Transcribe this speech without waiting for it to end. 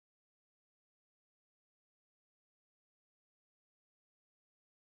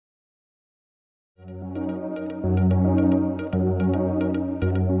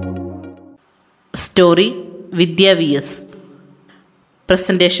Story വിദ്യ VS.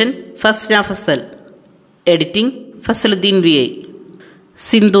 Presentation ഫസ്നാഫസൽ. Editing Fazaluddin VI.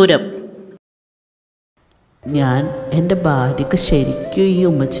 സിന്ദൂരം. ഞാൻ എൻ്റെ ഭാര്യയ്ക്ക് ശരിക്കും ഈ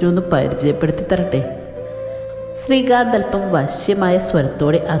ഉമ്മച്ചിനൊന്ന് പരിചയപ്പെടുത്തി തരട്ടെ. ശ്രീകാന്ത് അല്പം വശ്യമായ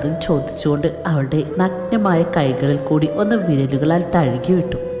സ്വരത്തോടെ അതും ചോദിച്ചുകൊണ്ട് അവളുടെ നഗ്നമായ കൈകളിൽ കൂടി ഒന്ന് വിരലുകളാൽ തഴുകി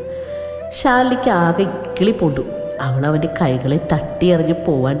വിട്ടു. ശാലിനിക്ക് ആകെ കിളി പൂണ്ടു. അവൾ അവൻ്റെ കൈകളെ തട്ടിയെറിഞ്ഞു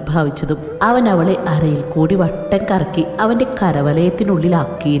പോവാൻ ഭാവിച്ചതും അവൻ അവളെ അരയിൽ കൂടി വട്ടം കറക്കി അവൻ്റെ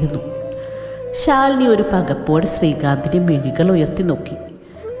കരവലയത്തിനുള്ളിലാക്കിയിരുന്നു. ശാലിനി ഒരു പകപ്പോടെ ശ്രീകാന്തിൻ്റെ മിഴികൾ ഉയർത്തി നോക്കി.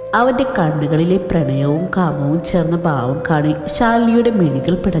 അവൻ്റെ കണ്ണുകളിലെ പ്രണയവും കാമവും ചേർന്ന ഭാവം കാണി ശാലിനിയുടെ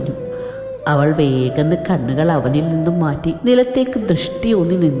മിഴികൾ പിടഞ്ഞു. അവൾ വേഗം കണ്ണുകൾ അവനിൽ നിന്നും മാറ്റി നിലത്തേക്ക്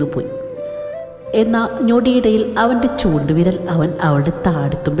ദൃഷ്ടിയൂന്നി നിന്നുപോയി. എന്നാൽ ഞൊടിയിടയിൽ അവൻ്റെ ചൂണ്ടുവിരൽ അവൻ അവളുടെ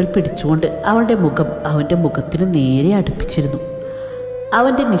താടിത്തുമ്പിൽ പിടിച്ചുകൊണ്ട് അവളുടെ മുഖം അവൻ്റെ മുഖത്തിന് നേരെ അടുപ്പിച്ചിരുന്നു.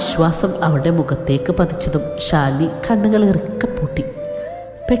 അവൻ്റെ നിശ്വാസം അവളുടെ മുഖത്തേക്ക് പതിച്ചതും ശാലിനി കണ്ണുകൾ ഇറുക്കെ പൂട്ടി.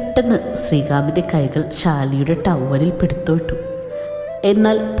 പെട്ടെന്ന് ശ്രീകാന്തിൻ്റെ കൈകൾ ശാലിനിയുടെ ടവലിൽ പിടുത്തോട്ടു.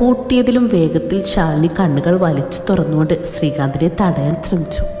 എന്നാൽ പൂട്ടിയതിലും വേഗത്തിൽ ശാലിനി കണ്ണുകൾ വലിച്ചു തുറന്നുകൊണ്ട് ശ്രീകാന്തിനെ തടയാൻ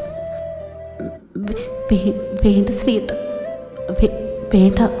ശ്രമിച്ചു. വേണ്ട ശ്രീട്ട,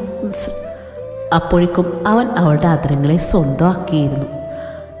 വേണ്ട. അപ്പോഴേക്കും അവൻ അവളുടെ ആദരങ്ങളെ സ്വന്തമാക്കിയിരുന്നു.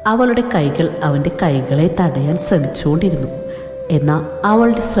 അവളുടെ കൈകൾ അവൻ്റെ കൈകളെ തടയാൻ ശ്രമിച്ചുകൊണ്ടിരുന്നു. എന്നാൽ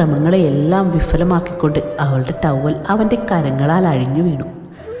അവളുടെ ശ്രമങ്ങളെയെല്ലാം വിഫലമാക്കിക്കൊണ്ട് അവളുടെ ടവൽ അവൻ്റെ കരങ്ങളാൽ അഴിഞ്ഞു വീണു.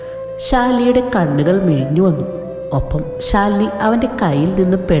 ശാലിനിയുടെ കണ്ണുകൾ മിഴിഞ്ഞു വന്നു. ഒപ്പം ശാലിനി അവൻ്റെ കയ്യിൽ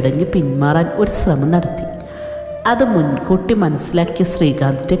നിന്ന് പെടഞ്ഞു പിന്മാറാൻ ഒരു ശ്രമം നടത്തി. അത് മുൻകൂട്ടി മനസ്സിലാക്കിയ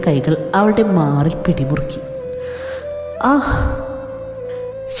ശ്രീകാന്തിൻ്റെ കൈകൾ അവളുടെ മാറിൽ പിടിമുറുക്കി.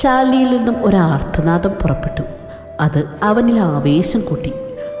 ശാലിനിയിൽ നിന്നും ഒരാർത്തനാദം പുറപ്പെട്ടു. അത് അവനിൽ ആവേശം കൂട്ടി.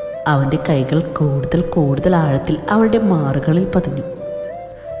 അവൻ്റെ കൈകൾ കൂടുതൽ ആഴത്തിൽ അവളുടെ മാറുകളിൽ പതിഞ്ഞു.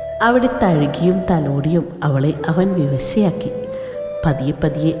 അവിടെ തഴുകിയും തലോടിയും അവളെ അവൻ വിവശയാക്കി.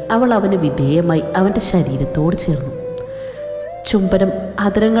 പതിയെ അവൾ അവന് വിധേയമായി അവൻ്റെ ശരീരത്തോട് ചേർന്നു. ചുംബനം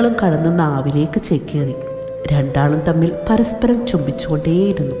അതരങ്ങളും കടന്ന് നാവിലേക്ക് ചേക്കേറി. രണ്ടാളും തമ്മിൽ പരസ്പരം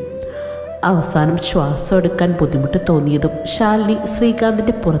ചുംബിച്ചുകൊണ്ടേയിരുന്നു. അവസാനം ശ്വാസം എടുക്കാൻ ബുദ്ധിമുട്ട് തോന്നിയതും ശാലിനി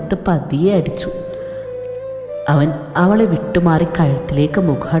ശ്രീകാന്തിൻ്റെ പുറത്ത് പതിയെ അടിച്ചു. അവൻ അവളെ വിട്ടുമാറി കഴുത്തിലേക്ക്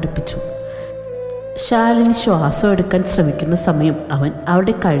മുഖം അടുപ്പിച്ചു. ശാലിനി ശ്വാസം എടുക്കാൻ ശ്രമിക്കുന്ന സമയം അവൻ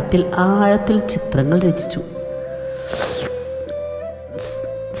അവളുടെ കഴുത്തിൽ ആഴത്തിൽ ചിത്രങ്ങൾ രചിച്ചു.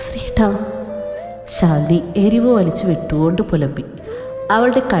 ശ്രീട്ടാ, ശാലിനി എരിവ് വലിച്ചു വിട്ടുകൊണ്ട് പുലമ്പി.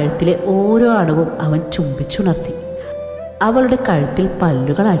 അവളുടെ കഴുത്തിലെ ഓരോ അണുവും അവൻ ചുംബിച്ചുണർത്തി. അവളുടെ കഴുത്തിൽ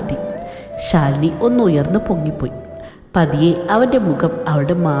പല്ലുകൾ ആഴ്ത്തി. ശാലിനി ഒന്ന് ഉയർന്നു പൊങ്ങിപ്പോയി. പതിയെ അവൻ്റെ മുഖം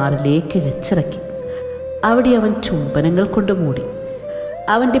അവളുടെ മാറിലേക്ക് ഇഴച്ചിറക്കി. അവിടെ അവൻ ചുംബനങ്ങൾ കൊണ്ട് മൂടി.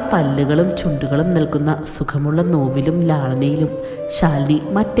 അവൻ്റെ പല്ലുകളും ചുണ്ടുകളും നൽകുന്ന സുഖമുള്ള നോവിലും ലാളനയിലും ശാലിനി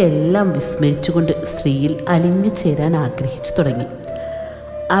മറ്റെല്ലാം വിസ്മരിച്ചുകൊണ്ട് സ്ത്രീയിൽ അലിഞ്ഞു ചേരാൻ ആഗ്രഹിച്ചു തുടങ്ങി.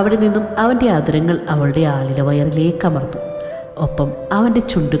 അവിടെ നിന്നും അവൻ്റെ ആദരങ്ങൾ അവളുടെ ആലിലവയറിലേക്ക് അമർന്നു. ഒപ്പം അവൻ്റെ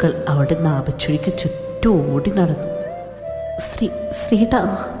ചുണ്ടുകൾ അവളുടെ നാഭച്ചുഴിക്ക് ചുറ്റും ഓടി നടന്നു. ശ്രീടാ.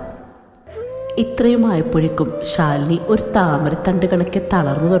 ഇത്രയുമായപ്പോഴേക്കും ശാലിനി ഒരു താമരത്തണ്ട് കണക്കെ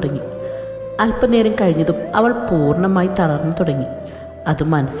തളർന്നു തുടങ്ങി. അല്പനേരം കഴിഞ്ഞതും അവൾ പൂർണ്ണമായി തളർന്നു തുടങ്ങി. അത്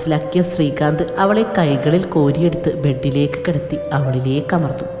മനസ്സിലാക്കിയ ശ്രീകാന്ത് അവളെ കൈകളിൽ കോരിയെടുത്ത് ബെഡിലേക്ക് കിടത്തി അവളിലേക്ക്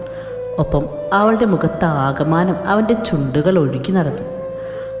അമർന്നു. ഒപ്പം അവളുടെ മുഖത്ത് ആകമാനം അവൻ്റെ ചുണ്ടുകൾ ഒഴുകി നടന്നു.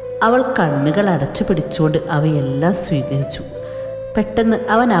 അവൾ കണ്ണുകൾ അടച്ചു പിടിച്ചുകൊണ്ട് അവയെല്ലാം സ്വീകരിച്ചു. പെട്ടെന്ന്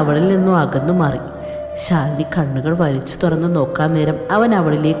അവൻ അവളിൽ നിന്നും അകന്നു മാറി. ശാലിനി കണ്ണുകൾ വലിച്ചു തുറന്ന് നോക്കാൻ നേരം അവൻ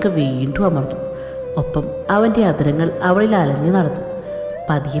അവളിലേക്ക് വീണ്ടും അമർന്നു. ഒപ്പം അവൻ്റെ അതരങ്ങൾ അവളിൽ അലഞ്ഞു നടന്നു.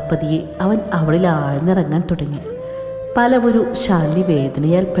 പതിയെ അവൻ അവളിൽ ആഴ്ന്നിറങ്ങാൻ തുടങ്ങി. പലവരു ശാലിനി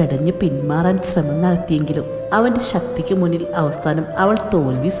വേദനയാൽ പെടഞ്ഞ് പിന്മാറാൻ ശ്രമം നടത്തിയെങ്കിലും അവൻ്റെ ശക്തിക്ക് മുന്നിൽ അവസാനം അവൾ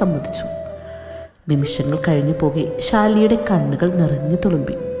തോൽവി സമ്മതിച്ചു. നിമിഷങ്ങൾ കഴിഞ്ഞു പോകെ ശാലിനിയുടെ കണ്ണുകൾ നിറഞ്ഞു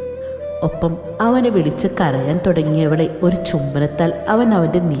തുളുമ്പി. ഒപ്പം അവനെ വിളിച്ച് കരയാൻ തുടങ്ങിയവളെ ഒരു ചുംബനത്താൽ അവൻ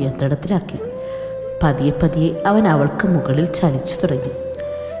അവൻ്റെ നിയന്ത്രണത്തിലാക്കി. പതിയെ അവൻ അവൾക്ക് മുകളിൽ ചലിച്ചു തുടങ്ങി.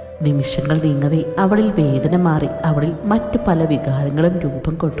 നിമിഷങ്ങൾ നീങ്ങവേ അവളിൽ വേദന മാറി അവളിൽ മറ്റു പല വികാരങ്ങളും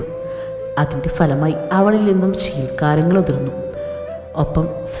രൂപം കൊണ്ടു. അതിൻ്റെ ഫലമായി അവളിൽ നിന്നും ശീൽക്കാരങ്ങൾ ഉതിർന്നു. ഒപ്പം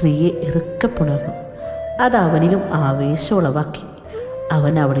സ്ത്രീയെ ഇറുക്കെ പുണർന്നു. അത് അവനിലും ആവേശം ഉളവാക്കി.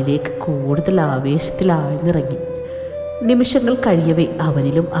 അവൻ അവളിലേക്ക് കൂടുതൽ ആവേശത്തിൽ ആഴ്ന്നിറങ്ങി. നിമിഷങ്ങൾ കഴിയവേ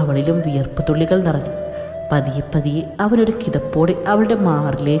അവനിലും അവളിലും വിയർപ്പ് തുള്ളികൾ നിറഞ്ഞു. പതിയെ അവനൊരു കിതപ്പോടെ അവളുടെ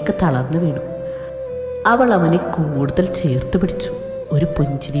മാറിലേക്ക് തളർന്നു വീണു. അവൾ അവനെ കൂടുതൽ ചേർത്ത് പിടിച്ചു, ഒരു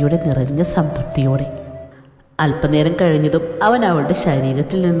പുഞ്ചിരിയുടെ നിറഞ്ഞ സംതൃപ്തിയോടെ. അല്പനേരം കഴിഞ്ഞതും അവൻ അവളുടെ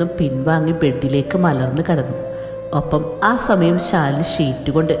ശരീരത്തിൽ നിന്നും പിൻവാങ്ങി ബെഡിലേക്ക് മലർന്നു കിടന്നു. ഒപ്പം ആ സമയം ശാലിനി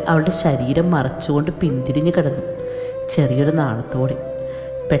ഷീറ്റ് കൊണ്ട് അവളുടെ ശരീരം മറച്ചുകൊണ്ട് പിന്തിരിഞ്ഞു കിടന്നു, ചെറിയൊരു നാണത്തോടെ.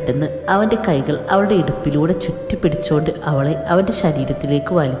 പെട്ടെന്ന് അവൻ്റെ കൈകൾ അവളുടെ ഇടുപ്പിലൂടെ ചുറ്റിപ്പിടിച്ചുകൊണ്ട് അവളെ അവൻ്റെ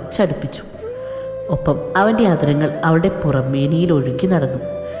ശരീരത്തിലേക്ക് വലിച്ചടുപ്പിച്ചു. ഒപ്പം അവൻ്റെ ആദരങ്ങൾ അവളുടെ പുറമേനിയിൽ ഒഴുകി നടന്നു.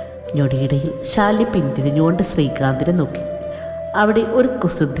 ഞൊടിയിടയിൽ ശാലിനി പിന്തിരിഞ്ഞുകൊണ്ട് ശ്രീകാന്തിനെ നോക്കി. അവിടെ ഒരു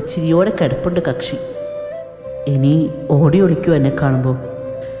കുസൃതിച്ചിരിയോടെ കിടപ്പുണ്ട് കക്ഷി. ഇനി ഓടി ഒളിക്കൂ എന്നെ കാണുമ്പോൾ?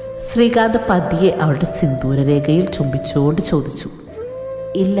 ശ്രീകാന്ത് പതിയെ അവളുടെ സിന്ദൂരരേഖയിൽ ചുംബിച്ചുകൊണ്ട് ചോദിച്ചു.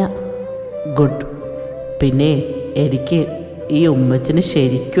 ഇല്ല. ഗുഡ്. പിന്നെ എനിക്ക് ഈ ഉമ്മച്ചിന്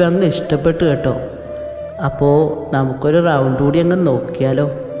ശരിക്കും അങ്ങ് ഇഷ്ടപ്പെട്ടു കേട്ടോ. അപ്പോൾ നമുക്കൊരു റൗണ്ട് കൂടി അങ്ങ് നോക്കിയാലോ?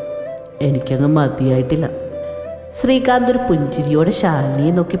 എനിക്കങ്ങ് മതിയായിട്ടില്ല. ശ്രീകാന്ത് ഒരു പുഞ്ചിരിയോടെ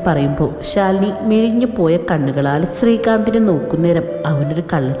ശാലിനിയെ നോക്കി പറയുമ്പോൾ ശാലിനി മിഴിഞ്ഞു പോയ കണ്ണുകളാൽ ശ്രീകാന്തിനെ നോക്കുന്നേരം അവനൊരു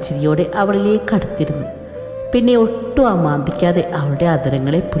കള്ളച്ചിരിയോടെ അവളിലേക്ക് അടുത്തിരുന്നു. പിന്നെ ഒട്ടും അമാന്തിക്കാതെ അവളുടെ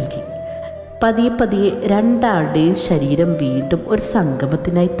അധരങ്ങളെ പുൽകി. പതിയെ പതിയെ രണ്ടാളുടെയും ശരീരം വീണ്ടും ഒരു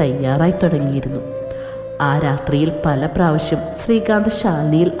സംഗമത്തിനായി തയ്യാറായി തുടങ്ങിയിരുന്നു. ആ രാത്രിയിൽ പല പ്രാവശ്യം ശ്രീകാന്ത്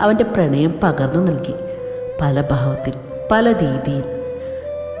ശാലിനിയിൽ അവൻ്റെ പ്രണയം പകർന്നു നൽകി. പല ഭാവത്തിൽ, പല രീതിയിൽ.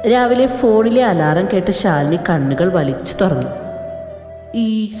 രാവിലെ ഫോണിലെ അലാറം കേട്ട് ശാലിനി കണ്ണുകൾ വലിച്ചു തുറന്നു.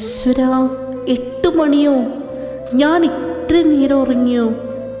 ഈശ്വര, 8 മണിയോ? ഞാൻ ഇത്ര നേരം ഉറങ്ങിയോ?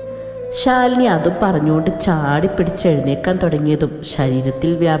 ശാലിനി അതും പറഞ്ഞുകൊണ്ട് ചാടിപ്പിടിച്ച് എഴുന്നേക്കാൻ തുടങ്ങിയതും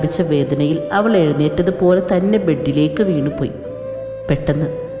ശരീരത്തിൽ വ്യാപിച്ച വേദനയിൽ അവൾ എഴുന്നേറ്റതുപോലെ തന്നെ ബെഡിലേക്ക് വീണുപോയി. പെട്ടെന്ന്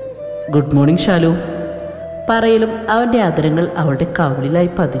ഗുഡ് മോർണിംഗ് ശാലു പറയലും അവൻ്റെ ആദരങ്ങൾ അവളുടെ കവിളിലായി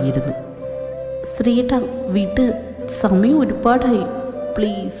പതിഞ്ഞിരുന്നു. ശ്രീയേട്ടാ വിട്, സമയം ഒരുപാടായി,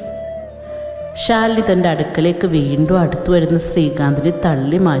 പ്ലീസ്. ശാലിനി തൻ്റെ അടുക്കലേക്ക് വീണ്ടും അടുത്തു വരുന്ന ശ്രീകാന്തിനെ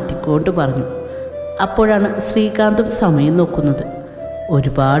തള്ളി മാറ്റിക്കൊണ്ട് പറഞ്ഞു. അപ്പോഴാണ് ശ്രീകാന്തും സമയം നോക്കുന്നത്.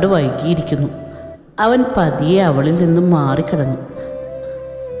 ഒരുപാട് വൈകിയിരിക്കുന്നു. അവൻ പതിയെ അവളിൽ നിന്നും മാറിക്കിടന്നു.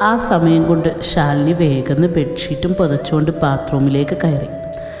 ആ സമയം കൊണ്ട് ശാലിനി വേഗം ബെഡ്ഷീറ്റും പുതച്ചുകൊണ്ട് ബാത്റൂമിലേക്ക് കയറി.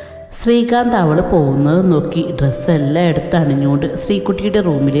 ശ്രീകാന്ത് അവൾ പോകുന്നത് നോക്കി ഡ്രസ്സെല്ലാം എടുത്ത് അണിഞ്ഞുകൊണ്ട് ശ്രീകുട്ടിയുടെ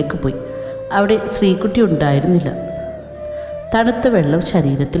റൂമിലേക്ക് പോയി. അവിടെ ശ്രീകുട്ടി ഉണ്ടായിരുന്നില്ല. തണുത്ത വെള്ളം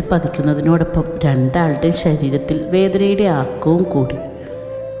ശരീരത്തിൽ പതിക്കുന്നതിനോടൊപ്പം രണ്ടാളുടെയും ശരീരത്തിൽ വേദനയുടെ ആക്കവും കൂടി.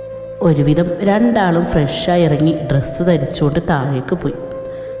 ഒരുവിധം രണ്ടാളും ഫ്രഷായി ഇറങ്ങി ഡ്രസ്സ് ധരിച്ചുകൊണ്ട് താഴേക്ക് പോയി.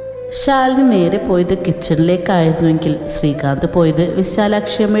 ശാലിനി നേരെ പോയത് കിച്ചണിലേക്കായിരുന്നുവെങ്കിൽ ശ്രീകാന്ത് പോയത്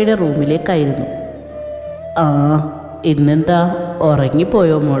വിശാലാക്ഷിയമ്മയുടെ റൂമിലേക്കായിരുന്നു. ആ, ഇന്നെന്താ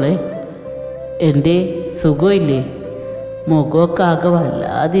ഉറങ്ങിപ്പോയോ മോളെ? എന്തേ, സുഖമില്ലേ? മുഖമൊക്കെ ആകെ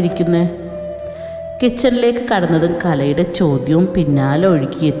വല്ലാതിരിക്കുന്നേ. കിച്ചണിലേക്ക് കടന്നതും കലയുടെ ചോദ്യവും പിന്നാലെ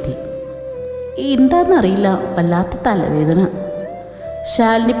ഒഴുകിയെത്തി. എന്താണെന്നറിയില്ല, വല്ലാത്ത തലവേദന.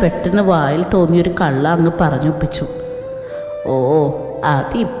 ശാലിനി പെട്ടെന്ന് വായിൽ തോന്നിയൊരു കള്ള അങ്ങ് പറഞ്ഞൊപ്പിച്ചു. ഓ,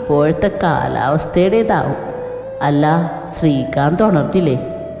 അത് ഇപ്പോഴത്തെ കാലാവസ്ഥയുടേതാവും. അല്ല, ശ്രീകാന്ത് ഉണർന്നില്ലേ?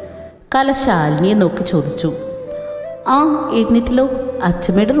 കല ശാലിനിയെ നോക്കി ചോദിച്ചു. ആ, എഴുന്നേറ്റിലോ,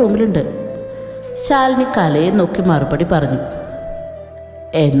 അച്ഛമ്മയുടെ റൂമിലുണ്ട്. ശാലിനി കലയെ നോക്കി മറുപടി പറഞ്ഞു.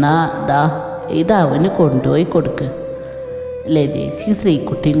 എന്നാ ദാ ഇത് അവന് കൊണ്ടുപോയി കൊടുക്ക്. ലതേശി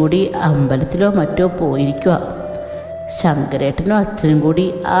ശ്രീകുട്ടിയും കൂടി അമ്പലത്തിലോ മറ്റോ പോയിരിക്കുക. ശങ്കരേട്ടനും അച്ഛനും കൂടി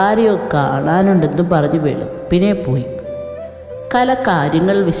ആരെയോ കാണാനുണ്ടെന്നും പറഞ്ഞ് വെളുപ്പിനെ പോയി. കല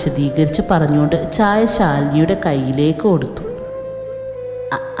കാര്യങ്ങൾ വിശദീകരിച്ച് പറഞ്ഞുകൊണ്ട് ചായ ശാലിനിയുടെ കയ്യിലേക്ക് കൊടുത്തു.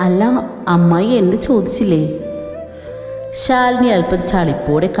 അല്ല, അമ്മായി എന്നെ ചോദിച്ചില്ലേ? ശാലിനി അല്പം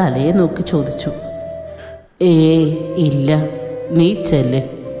ചളിപ്പോടെ കലയെ നോക്കി ചോദിച്ചു. ഇല്ല, നീ ചെല്ല്,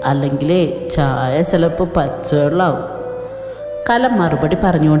 അല്ലെങ്കിലേ ചായ ചിലപ്പോൾ പച്ചവെള്ളമാവും. കല മറുപടി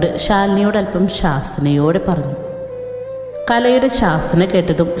പറഞ്ഞുകൊണ്ട് ശാലിനിയോട് അല്പം ശാസനയോടെ പറഞ്ഞു. കലയുടെ ശാസന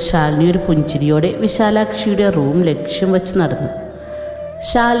കേട്ടതും ശാലിനി ഒരു പുഞ്ചിരിയോടെ വിശാലാക്ഷിയുടെ റൂം ലക്ഷ്യം വെച്ച് നടന്നു.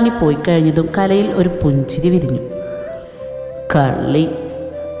 ശാലിനി പോയി കഴിഞ്ഞതും കലയിൽ ഒരു പുഞ്ചിരി വിരിഞ്ഞു. കള്ളി,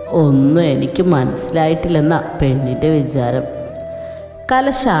 ഒന്നും എനിക്ക് മനസ്സിലായിട്ടില്ലെന്ന പെണ്ണിൻ്റെ വിചാരം. കല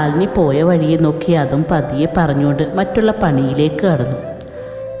ശാലിനി പോയ വഴിയെ നോക്കി അതും പതിയെ പറഞ്ഞുകൊണ്ട് മറ്റുള്ള പണിയിലേക്ക് കടന്നു.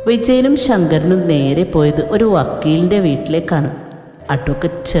 വിജയനും ശങ്കരനും നേരെ പോയത് ഒരു വക്കീലിൻ്റെ വീട്ടിലേക്കാണ്.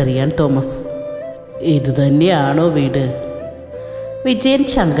 Advocate Cherian Thomas. ഇതുതന്നെയാണോ വീട്? വിജയൻ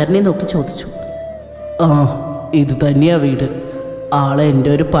ശങ്കരനെ നോക്കി ചോദിച്ചു. ആ, ഇതുതന്നെയാ വീട്. ആളെ എൻ്റെ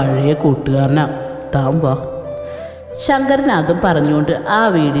ഒരു പഴയ കൂട്ടുകാരനാ, താൻ വാ. ശങ്കരൻ അതും പറഞ്ഞുകൊണ്ട് ആ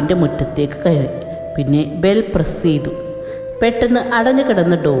വീടിൻ്റെ മുറ്റത്തേക്ക് കയറി. പിന്നെ ബെൽ പ്രസ് ചെയ്തു. പെട്ടെന്ന് അടഞ്ഞു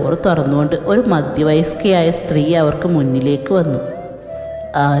കിടന്ന ഡോറ് തുറന്നുകൊണ്ട് ഒരു മധ്യവയസ്കയായ സ്ത്രീ അവർക്ക് മുന്നിലേക്ക് വന്നു.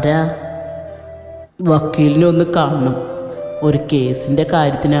 ആരാ? വക്കീലിനെ ഒന്ന് കാണണം, ഒരു കേസിൻ്റെ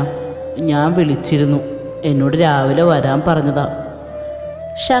കാര്യത്തിനാ. ഞാൻ വിളിച്ചിരുന്നു, എന്നോട് രാവിലെ വരാൻ പറഞ്ഞതാ.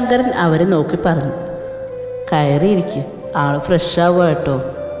 ശങ്കരൻ അവരെ നോക്കി പറഞ്ഞു. കയറിയിരിക്കുക, ആൾ ഫ്രഷാവുക കേട്ടോ.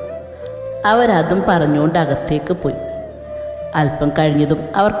 അവരതും പറഞ്ഞുകൊണ്ട് അകത്തേക്ക് പോയി. അല്പം കഴിഞ്ഞതും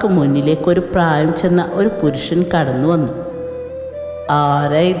അവർക്ക് മുന്നിലേക്കൊരു പ്രായം ചെന്ന ഒരു പുരുഷൻ കടന്നു വന്നു.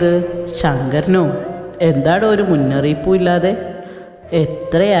 ആരാ ഇത്? ശങ്കരനോ? എന്താടോ ഒരു മുന്നറിയിപ്പും ഇല്ലാതെ?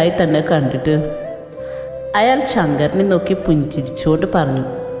 എത്രയായി തന്നെ കണ്ടിട്ട്? അയാൾ ശങ്കരനെ നോക്കി പുഞ്ചിരിച്ചുകൊണ്ട് പറഞ്ഞു.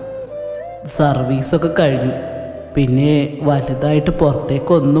 സർവീസൊക്കെ കഴിഞ്ഞു. പിന്നെ വലുതായിട്ട്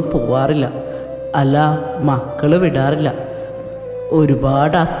പുറത്തേക്കൊന്നും പോവാറില്ല. അല്ല, മക്കൾ വിടാറില്ല.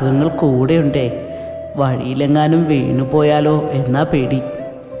 ഒരുപാട് അസുഖങ്ങൾ കൂടെയുണ്ടേ. വഴിയിലെങ്ങാനും വീണുപോയാലോ എന്നാ പേടി.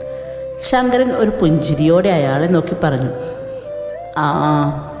 ശങ്കരൻ ഒരു പുഞ്ചിരിയോടെ അയാളെ നോക്കി പറഞ്ഞു. ആ,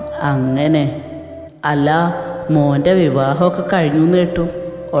 അങ്ങനെ. അല്ല, മോൻ്റെ വിവാഹമൊക്കെ കഴിഞ്ഞു എന്ന് കേട്ടു.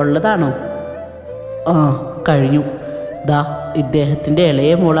 ഉള്ളതാണോ? ആ, കഴിഞ്ഞു. ദാ ഇദ്ദേഹത്തിൻ്റെ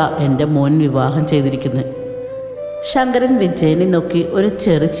ഇളയ മോള എൻ്റെ മോൻ വിവാഹം ചെയ്തിരിക്കുന്നത്. ശങ്കരൻ വിജയനെ നോക്കി ഒരു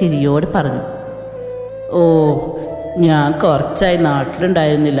ചെറു ചിരിയോട് പറഞ്ഞു. ഓ, ഞാൻ കുറച്ചായി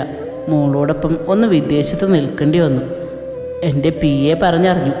നാട്ടിലുണ്ടായിരുന്നില്ല. മോളോടൊപ്പം ഒന്ന് വിദേശത്ത് നിൽക്കേണ്ടി വന്നു. എൻ്റെ PA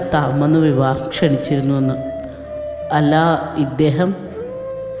പറഞ്ഞറിഞ്ഞു താമൊന്ന് വിവാഹം ക്ഷണിച്ചിരുന്നുവെന്ന്. അല്ല, ഇദ്ദേഹം?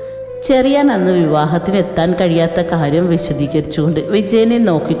 ചെറിയാൻ അന്ന് വിവാഹത്തിന് എത്താൻ കഴിയാത്ത കാര്യം വിശദീകരിച്ചുകൊണ്ട് വിജയനെ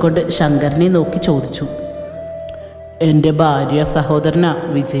നോക്കിക്കൊണ്ട് ശങ്കരനെ നോക്കി ചോദിച്ചു. എൻ്റെ ഭാര്യ സഹോദരനാ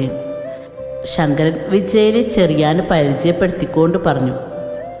വിജയൻ. ശങ്കരൻ വിജയനെ ചെറിയാന് പരിചയപ്പെടുത്തിക്കൊണ്ട് പറഞ്ഞു.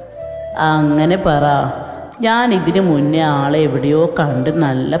 അങ്ങനെ പറ. ഞാൻ ഇതിനു മുന്നേ ആളെ എവിടെയോ കണ്ട്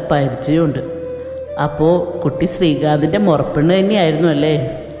നല്ല പരിചയമുണ്ട്. അപ്പോൾ കുട്ടി ശ്രീകാന്തിൻ്റെ മുറപ്പെണ്ണ് തന്നെയായിരുന്നു അല്ലേ?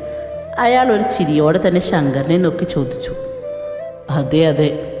 അയാൾ ഒരു ചിരിയോടെ തന്നെ ശങ്കരനെ നോക്കി ചോദിച്ചു. അതെ അതെ.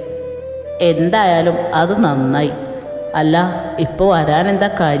 എന്തായാലും അത് നന്നായി. അല്ല, ഇപ്പോൾ വരാനെന്താ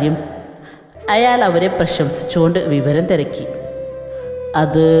കാര്യം? അയാൾ അവരെ പ്രശംസിച്ചുകൊണ്ട് വിവരം തിരക്കി.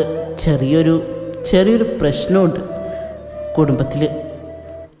 അത് ചെറിയൊരു പ്രശ്നമുണ്ട് കുടുംബത്തിൽ.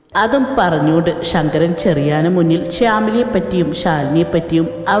 അതും പറഞ്ഞുകൊണ്ട് ശങ്കരൻ ചെറിയാന് മുന്നിൽ ശ്യാമിലിയെപ്പറ്റിയും ശാലിനിയെപ്പറ്റിയും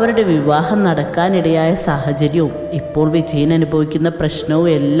അവരുടെ വിവാഹം നടക്കാനിടയായ സാഹചര്യവും ഇപ്പോൾ വിജയൻ അനുഭവിക്കുന്ന പ്രശ്നവും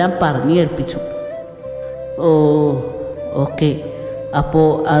എല്ലാം പറഞ്ഞു കേൾപ്പിച്ചു. ഓ, ഓക്കെ. അപ്പോൾ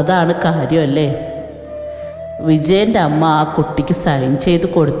അതാണ് കാര്യമല്ലേ? വിജയൻ്റെ അമ്മ ആ കുട്ടിക്ക് സൈൻ ചെയ്ത്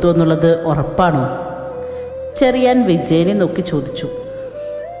കൊടുത്തു എന്നുള്ളത് ഉറപ്പാണോ? ചെറിയാൻ വിജയനെ നോക്കി ചോദിച്ചു.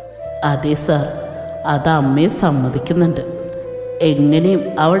 അതെ സാർ, അത് അമ്മയെ സമ്മതിക്കുന്നുണ്ട്. എങ്ങനെയും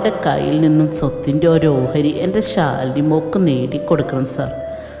അവളുടെ കയ്യിൽ നിന്നും സ്വത്തിൻ്റെ ഒരു ഓഹരി എൻ്റെ ശാലിനി മോക്ക് നേടിക്കൊടുക്കണം സാർ.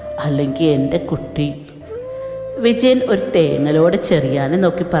 അല്ലെങ്കിൽ എൻ്റെ കുട്ടി. വിജയൻ ഒരു തേങ്ങലോടെ ചെറിയാനെ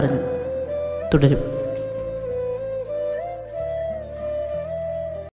നോക്കി പറഞ്ഞു. തുടരും.